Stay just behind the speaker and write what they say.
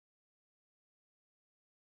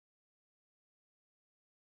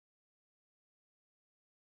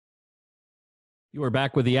You are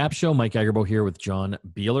back with the App Show. Mike Agerbo here with John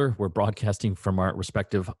Beeler. We're broadcasting from our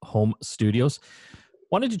respective home studios.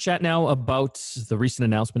 Wanted to chat now about the recent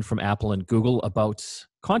announcement from Apple and Google about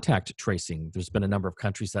contact tracing. There's been a number of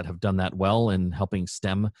countries that have done that well in helping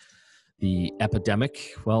stem the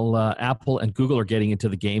epidemic. Well, Apple and Google are getting into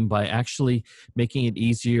the game by actually making it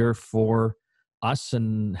easier for us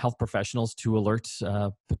and health professionals to alert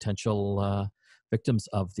potential victims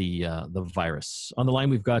of the virus. On the line,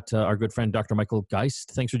 we've got our good friend, Dr. Michael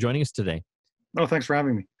Geist. Thanks for joining us today. Oh, thanks for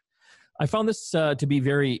having me. I found this to be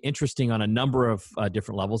very interesting on a number of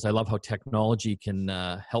different levels. I love how technology can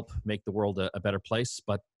help make the world a better place,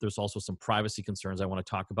 but there's also some privacy concerns I want to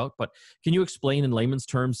talk about. But can you explain in layman's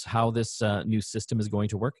terms how this new system is going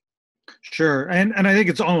to work? Sure. And I think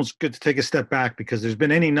it's almost good to take a step back because there's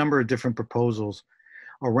been any number of different proposals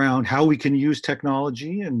around how we can use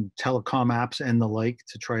technology and telecom apps and the like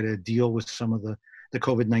to try to deal with some of the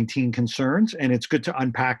COVID-19 concerns. And it's good to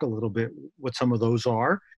unpack a little bit what some of those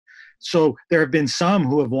are. So there have been some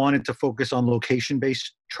who have wanted to focus on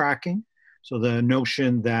location-based tracking. So the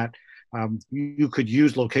notion that you could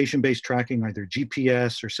use location-based tracking, either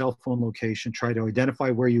GPS or cell phone location, try to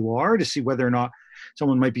identify where you are to see whether or not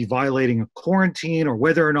someone might be violating a quarantine, or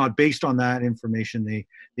whether or not, based on that information,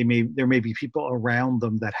 there may be people around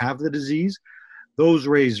them that have the disease. Those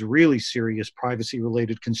raise really serious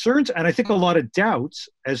privacy-related concerns, and I think a lot of doubts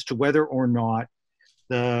as to whether or not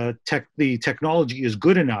the technology is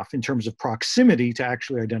good enough in terms of proximity to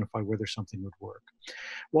actually identify whether something would work.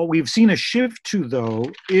 What we've seen a shift to,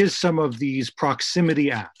 though, is some of these proximity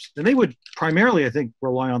apps. And they would primarily, I think,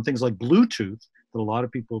 rely on things like Bluetooth, that a lot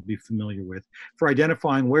of people will be familiar with, for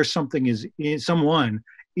identifying where someone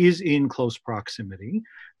is in close proximity.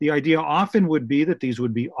 The idea often would be that these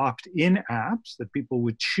would be opt-in apps that people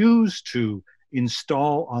would choose to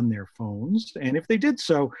install on their phones. And if they did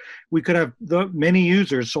so, we could have many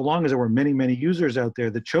users, so long as there were many, many users out there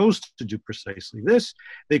that chose to do precisely this.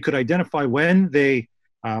 They could identify when they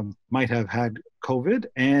might have had COVID.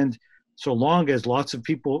 And so long as lots of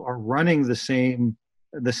people are running the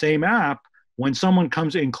same app, when someone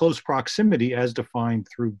comes in close proximity as defined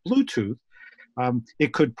through Bluetooth,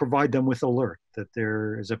 it could provide them with alert that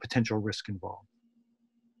there is a potential risk involved.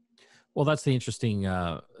 Well, that's the interesting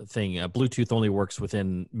thing. Bluetooth only works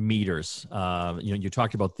within meters. You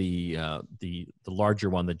talked about the larger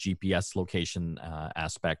one, the GPS location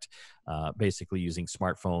aspect, basically using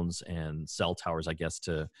smartphones and cell towers, I guess,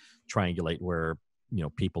 to triangulate where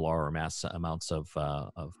people are, or mass amounts of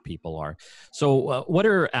people are. So, what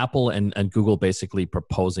are Apple and Google basically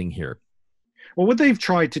proposing here? Well, what they've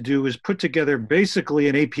tried to do is put together basically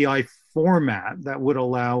an API format that would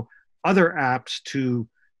allow other apps to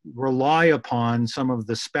rely upon some of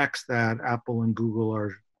the specs that Apple and Google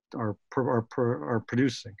are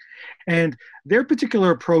producing. And their particular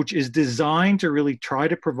approach is designed to really try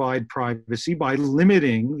to provide privacy by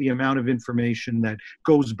limiting the amount of information that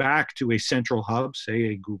goes back to a central hub, say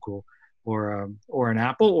a Google or an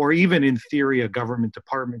Apple, or even in theory a government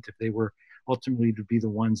department if they were ultimately to be the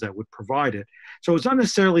ones that would provide it. So it's not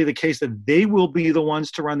necessarily the case that they will be the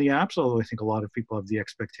ones to run the apps, although I think a lot of people have the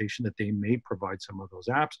expectation that they may provide some of those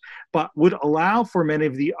apps, but would allow for many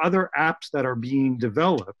of the other apps that are being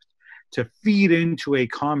developed to feed into a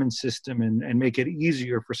common system and make it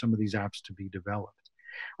easier for some of these apps to be developed.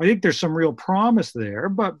 I think there's some real promise there,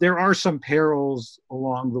 but there are some perils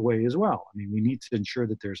along the way as well. I mean, we need to ensure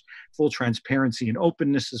that there's full transparency and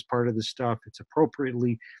openness as part of this stuff. It's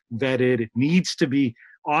appropriately vetted. It needs to be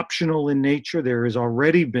optional in nature. There has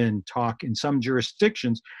already been talk in some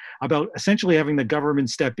jurisdictions about essentially having the government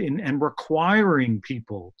step in and requiring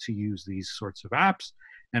people to use these sorts of apps.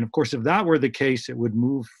 And of course, if that were the case, it would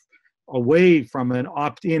move away from an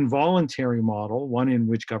opt-in voluntary model, one in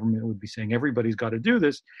which government would be saying everybody's got to do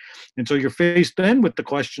this. And so you're faced then with the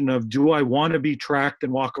question of, do I want to be tracked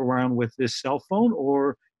and walk around with this cell phone,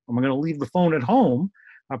 or am I going to leave the phone at home,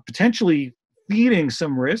 potentially feeding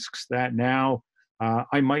some risks that now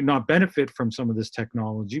I might not benefit from some of this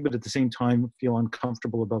technology, but at the same time feel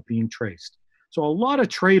uncomfortable about being traced. So a lot of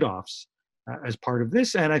trade-offs as part of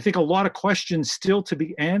this, and I think a lot of questions still to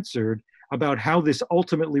be answered about how this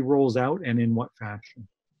ultimately rolls out and in what fashion.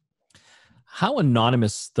 How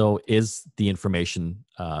anonymous, though, is the information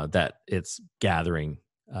that it's gathering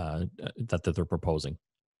that they're proposing?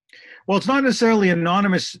 Well, it's not necessarily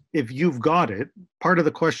anonymous if you've got it. Part of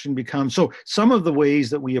the question becomes, so some of the ways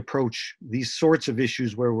that we approach these sorts of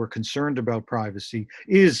issues where we're concerned about privacy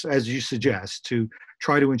is, as you suggest, to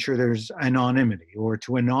try to ensure there's anonymity, or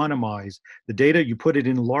to anonymize the data. You put it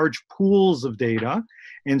in large pools of data.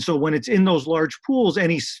 And so when it's in those large pools,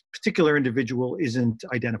 any particular individual isn't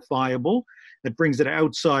identifiable. that brings it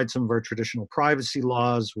outside some of our traditional privacy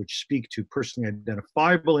laws, which speak to personally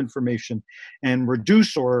identifiable information, and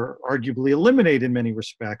reduce or arguably eliminate in many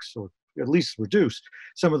respects, or at least reduce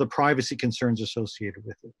some of the privacy concerns associated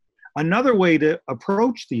with it. Another way to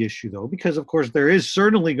approach the issue, though, because of course there is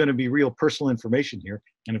certainly going to be real personal information here,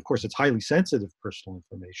 and of course it's highly sensitive personal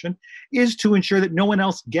information, is to ensure that no one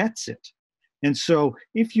else gets it. And so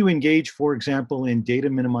if you engage, for example, in data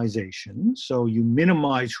minimization, so you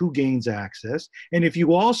minimize who gains access, and if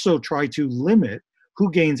you also try to limit who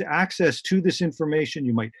gains access to this information,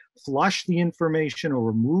 you might flush the information or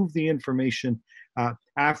remove the information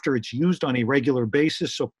after it's used on a regular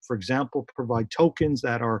basis. So, for example, provide tokens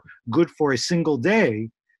that are good for a single day,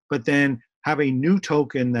 but then have a new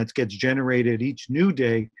token that gets generated each new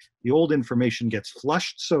day. The old information gets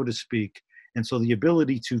flushed, so to speak. And so the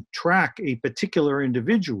ability to track a particular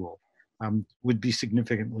individual would be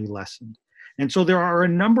significantly lessened. And so there are a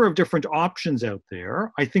number of different options out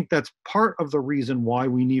there. I think that's part of the reason why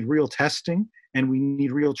we need real testing and we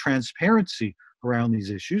need real transparency around these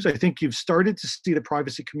issues. I think you've started to see the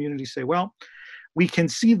privacy community say, well, we can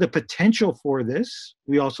see the potential for this.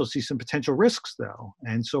 We also see some potential risks, though.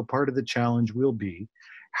 And so part of the challenge will be,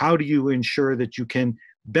 how do you ensure that you can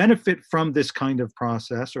benefit from this kind of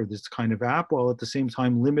process or this kind of app while at the same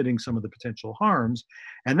time limiting some of the potential harms?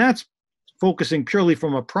 And that's focusing purely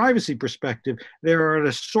from a privacy perspective. There are an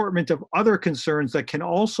assortment of other concerns that can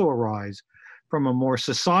also arise from a more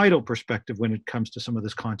societal perspective when it comes to some of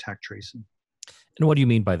this contact tracing. And what do you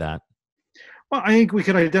mean by that? Well, I think we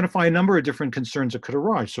could identify a number of different concerns that could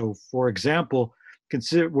arise. So, for example,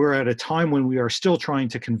 we're at a time when we are still trying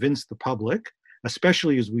to convince the public,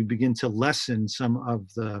 especially as we begin to lessen some of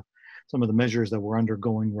the measures that we're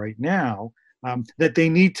undergoing right now, that they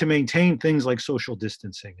need to maintain things like social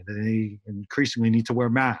distancing, and that they increasingly need to wear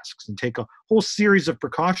masks and take a whole series of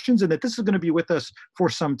precautions, and that this is going to be with us for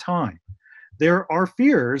some time. There are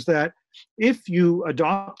fears that if you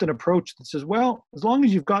adopt an approach that says, well, as long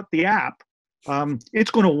as you've got the app,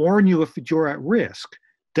 it's going to warn you if you're at risk.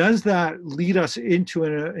 Does that lead us into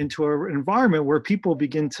an environment where people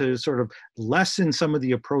begin to sort of lessen some of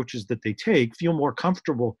the approaches that they take, feel more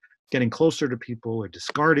comfortable getting closer to people or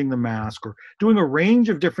discarding the mask or doing a range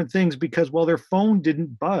of different things because, well, their phone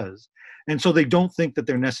didn't buzz. And so they don't think that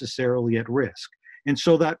they're necessarily at risk. And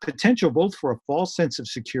so that potential both for a false sense of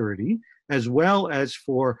security as well as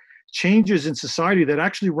for changes in society that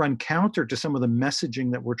actually run counter to some of the messaging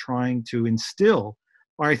that we're trying to instill,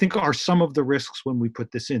 or I think are some of the risks when we put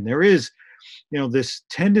this in. There is, this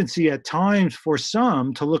tendency at times for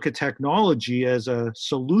some to look at technology as a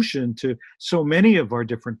solution to so many of our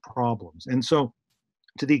different problems. And so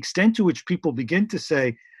to the extent to which people begin to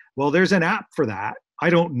say, well, there's an app for that. I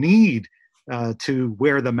don't need to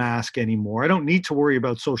wear the mask anymore. I don't need to worry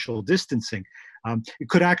about social distancing. It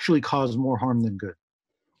could actually cause more harm than good.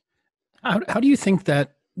 How do you think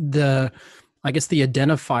that the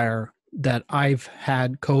identifier that I've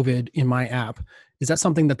had COVID in my app, is that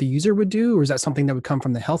something that the user would do, or is that something that would come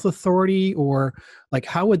from the health authority, or like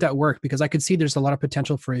how would that work? Because I could see there's a lot of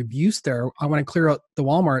potential for abuse there. I want to clear out the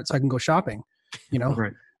Walmart so I can go shopping,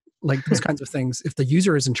 Right. Like those kinds of things. If the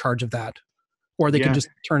user is in charge of that, or they can just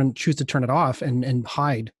choose to turn it off and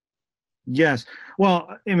hide. Yes. Well,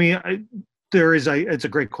 I mean, it's a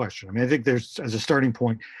great question. I mean, I think there's, as a starting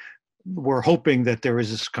point, we're hoping that there is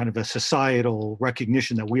this kind of a societal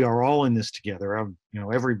recognition that we are all in this together.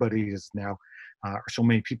 Everybody is now, so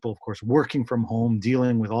many people, of course, working from home,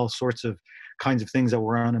 dealing with all sorts of kinds of things that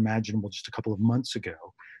were unimaginable just a couple of months ago.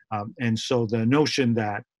 And so the notion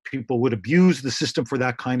that people would abuse the system for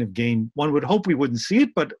that kind of gain, one would hope we wouldn't see it,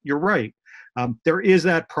 but you're right. There is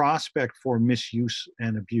that prospect for misuse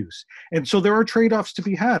and abuse. And so there are trade-offs to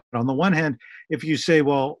be had. On the one hand, if you say,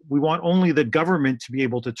 well, we want only the government to be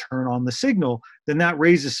able to turn on the signal, then that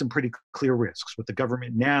raises some pretty clear risks with the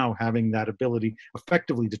government now having that ability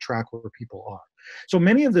effectively to track where people are. So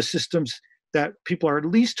many of the systems that people are at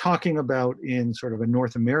least talking about in sort of a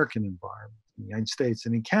North American environment, in the United States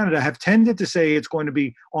and in Canada, have tended to say it's going to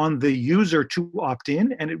be on the user to opt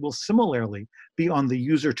in, and it will similarly be on the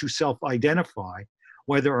user to self-identify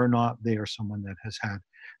whether or not they are someone that has had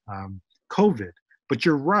COVID. But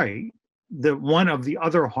you're right, that one of the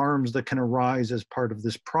other harms that can arise as part of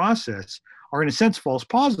this process are, in a sense, false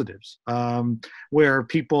positives, where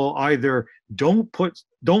people either don't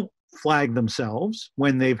flag themselves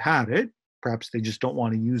when they've had it. Perhaps they just don't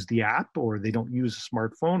want to use the app, or they don't use a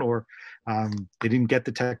smartphone, or they didn't get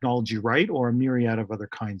the technology right, or a myriad of other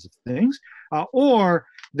kinds of things. Or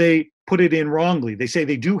they put it in wrongly. They say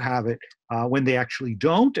they do have it when they actually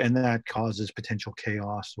don't, and that causes potential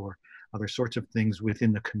chaos or other sorts of things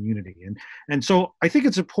within the community. And so I think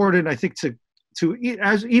it's important, I think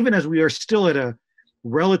even as we are still at a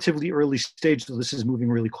relatively early stage, so this is moving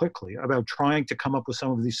really quickly, about trying to come up with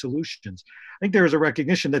some of these solutions. I think there is a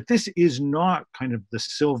recognition that this is not kind of the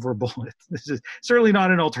silver bullet. This is certainly not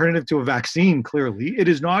an alternative to a vaccine, clearly. It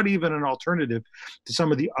is not even an alternative to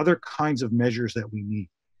some of the other kinds of measures that we need.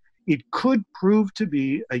 It could prove to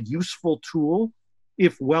be a useful tool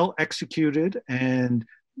if well executed and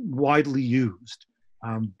widely used.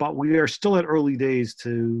 But we are still at early days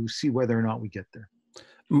to see whether or not we get there.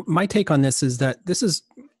 My take on this is that this is,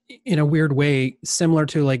 in a weird way, similar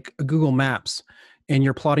to like Google Maps, and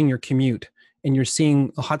you're plotting your commute and you're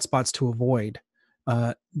seeing the hotspots to avoid.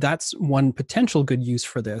 That's one potential good use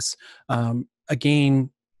for this. Again,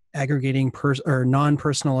 aggregating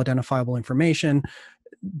non-personal identifiable information.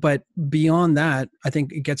 But beyond that, I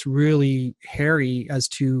think it gets really hairy as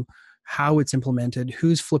to how it's implemented,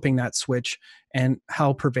 who's flipping that switch, and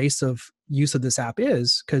how pervasive use of this app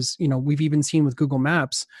is. Because we've even seen with Google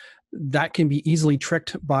Maps that can be easily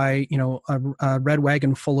tricked by a red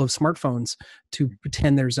wagon full of smartphones to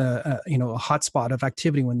pretend there's a hotspot of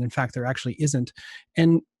activity when in fact there actually isn't.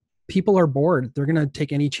 And people are bored. They're going to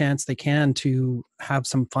take any chance they can to have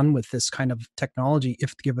some fun with this kind of technology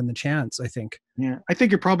if given the chance, I think. Yeah, I think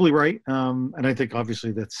you're probably right. And I think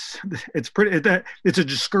obviously it's a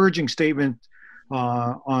discouraging statement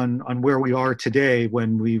on where we are today,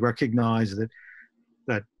 when we recognize that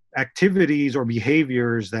activities or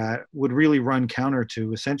behaviors that would really run counter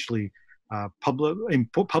to essentially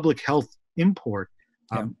public health import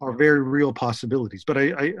are very real possibilities. But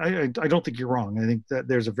I don't think you're wrong. I think that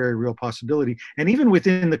there's a very real possibility. And even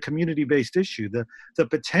within the community-based issue, the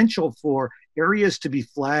potential for areas to be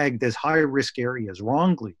flagged as high-risk areas,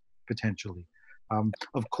 wrongly, potentially,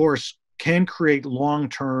 of course, can create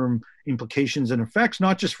long-term implications and effects,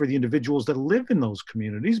 not just for the individuals that live in those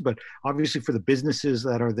communities, but obviously for the businesses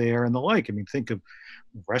that are there and the like. I mean, think of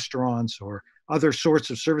restaurants or other sorts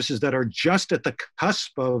of services that are just at the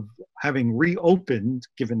cusp of having reopened,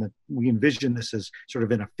 given that we envision this as sort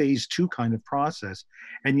of in a phase 2 kind of process.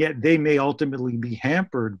 And yet they may ultimately be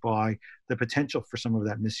hampered by the potential for some of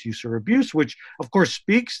that misuse or abuse, which of course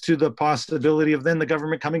speaks to the possibility of then the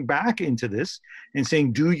government coming back into this and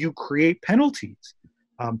saying, do you create penalties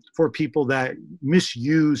for people that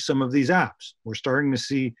misuse some of these apps? We're starting to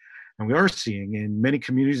see, and we are seeing in many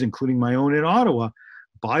communities, including my own in Ottawa,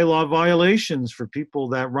 bylaw violations for people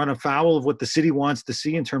that run afoul of what the city wants to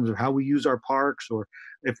see in terms of how we use our parks, or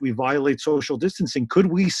if we violate social distancing. Could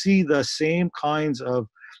we see the same kinds of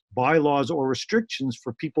bylaws or restrictions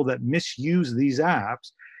for people that misuse these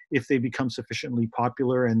apps if they become sufficiently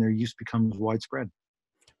popular and their use becomes widespread?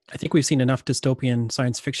 I think we've seen enough dystopian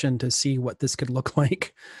science fiction to see what this could look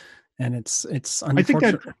like. And it's unfortunate. I think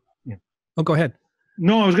that, yeah. Oh, go ahead.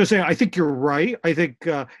 No, I was going to say, I think you're right. I think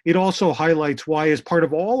it also highlights why, as part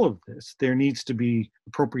of all of this, there needs to be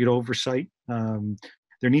appropriate oversight.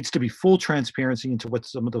 There needs to be full transparency into what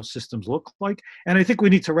some of those systems look like. And I think we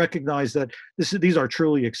need to recognize that these are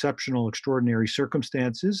truly exceptional, extraordinary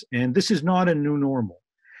circumstances, and this is not a new normal.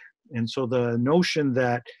 And so the notion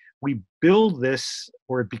that we build this,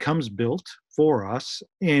 or it becomes built for us,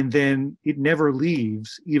 and then it never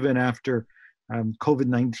leaves, even after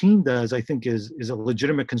COVID-19 does, I think is a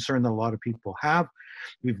legitimate concern that a lot of people have.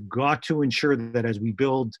 We've got to ensure that as we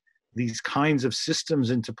build these kinds of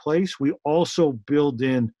systems into place, we also build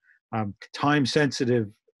in time-sensitive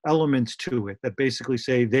elements to it that basically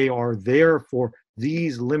say they are there for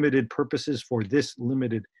these limited purposes for this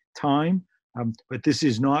limited time, but this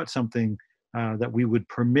is not something that we would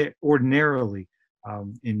permit ordinarily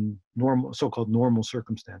in so-called normal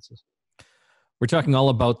circumstances. We're talking all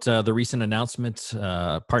about the recent announcement,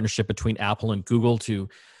 partnership between Apple and Google to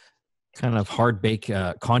kind of hard bake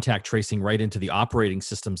contact tracing right into the operating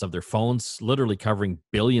systems of their phones, literally covering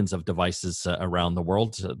billions of devices around the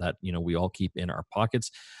world that we all keep in our pockets.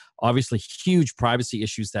 Obviously, huge privacy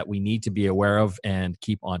issues that we need to be aware of and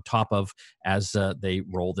keep on top of as they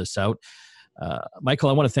roll this out. Michael,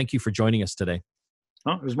 I want to thank you for joining us today.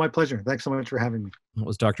 Oh, it was my pleasure. Thanks so much for having me. It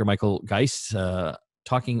was Dr. Michael Geist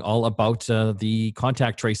talking all about the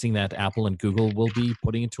contact tracing that Apple and Google will be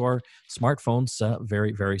putting into our smartphones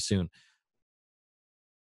very, very soon.